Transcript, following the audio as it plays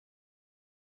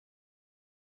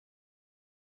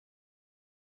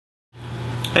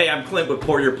Hey, I'm Clint with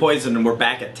Pour Your Poison, and we're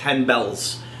back at 10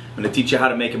 bells. I'm going to teach you how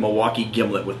to make a Milwaukee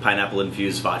Gimlet with pineapple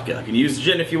infused vodka. You can use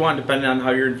gin if you want, depending on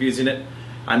how you're infusing it.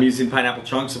 I'm using pineapple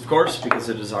chunks, of course, because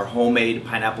it is our homemade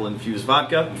pineapple infused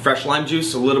vodka. Fresh lime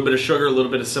juice, a little bit of sugar, a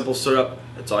little bit of simple syrup.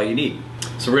 That's all you need.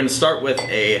 So we're going to start with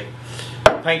a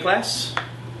pint glass,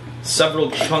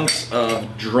 several chunks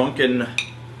of drunken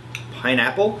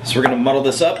pineapple. So we're going to muddle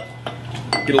this up,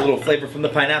 get a little flavor from the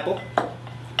pineapple.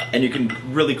 And you can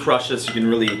really crush this, you can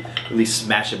really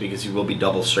smash it because you will be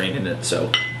double straining it, so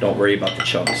don't worry about the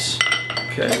chunks.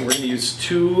 Okay, we're going to use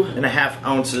 2.5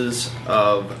 ounces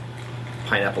of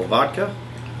pineapple vodka,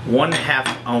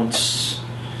 1/2 ounce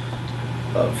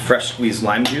of fresh squeezed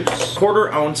lime juice,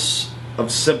 1/4 ounce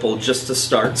of simple just to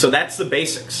start. So that's the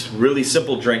basics, really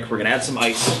simple drink. We're going to add some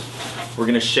ice, we're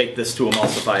going to shake this to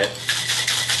emulsify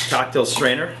it. Cocktail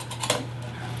strainer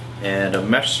and a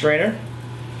mesh strainer.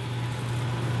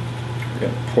 We're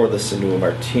going to pour this into a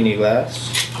martini glass.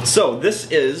 So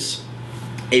this is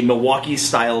a Milwaukee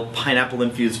style pineapple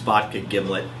infused vodka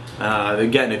gimlet.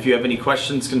 Again, if you have any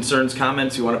questions, concerns,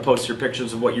 comments, you want to post your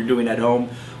pictures of what you're doing at home,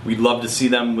 we'd love to see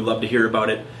them, we'd love to hear about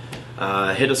it.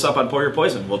 Hit us up on Pour Your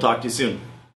Poison. We'll talk to you soon.